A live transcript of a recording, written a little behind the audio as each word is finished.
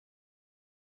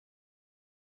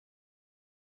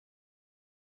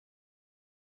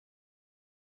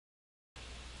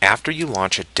After you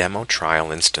launch a demo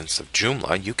trial instance of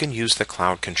Joomla, you can use the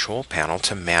Cloud Control Panel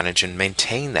to manage and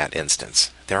maintain that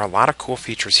instance. There are a lot of cool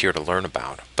features here to learn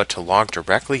about, but to log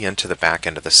directly into the back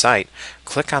end of the site,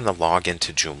 click on the Log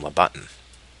Into Joomla button.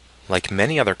 Like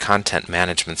many other content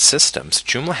management systems,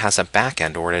 Joomla has a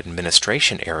backend or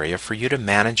administration area for you to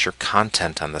manage your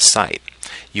content on the site.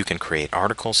 You can create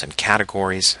articles and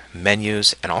categories,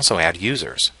 menus, and also add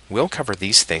users. We'll cover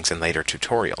these things in later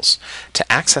tutorials.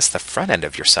 To access the front end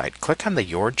of your site, click on the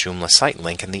Your Joomla Site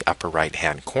link in the upper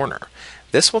right-hand corner.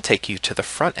 This will take you to the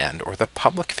front end or the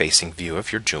public-facing view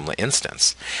of your Joomla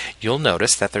instance. You'll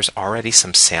notice that there's already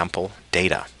some sample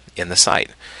data in the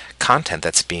site, content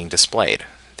that's being displayed.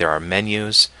 There are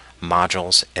menus,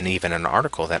 modules, and even an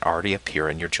article that already appear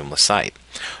in your Joomla site.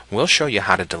 We'll show you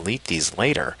how to delete these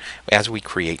later as we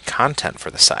create content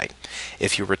for the site.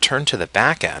 If you return to the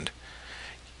back end,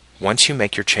 once you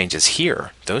make your changes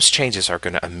here, those changes are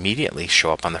going to immediately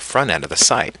show up on the front end of the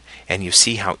site, and you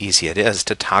see how easy it is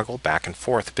to toggle back and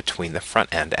forth between the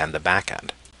front end and the back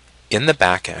end. In the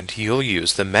back end, you'll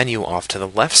use the menu off to the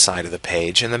left side of the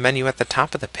page and the menu at the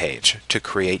top of the page to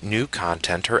create new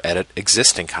content or edit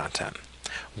existing content.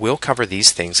 We'll cover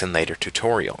these things in later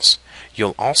tutorials.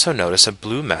 You'll also notice a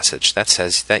blue message that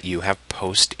says that you have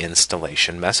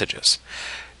post-installation messages.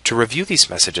 To review these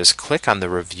messages, click on the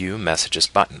Review Messages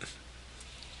button.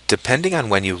 Depending on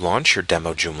when you launch your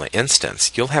demo Joomla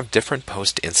instance, you'll have different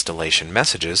post-installation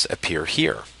messages appear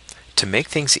here. To make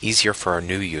things easier for our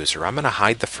new user, I'm going to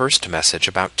hide the first message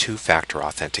about two-factor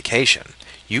authentication.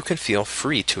 You can feel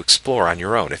free to explore on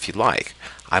your own if you like.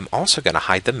 I'm also going to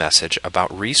hide the message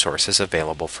about resources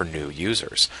available for new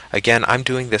users. Again, I'm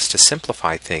doing this to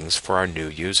simplify things for our new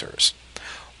users.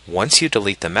 Once you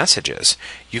delete the messages,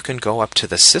 you can go up to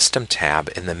the System tab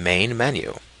in the main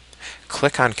menu.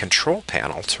 Click on Control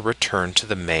Panel to return to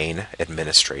the main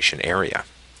administration area.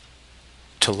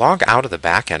 To log out of the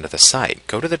back end of the site,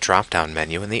 go to the drop-down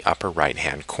menu in the upper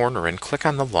right-hand corner and click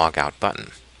on the Logout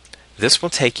button. This will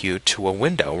take you to a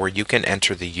window where you can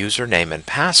enter the username and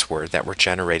password that were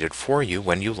generated for you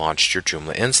when you launched your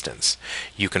Joomla instance.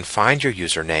 You can find your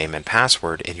username and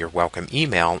password in your welcome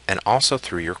email and also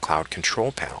through your Cloud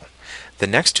Control Panel. The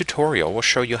next tutorial will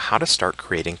show you how to start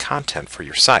creating content for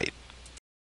your site.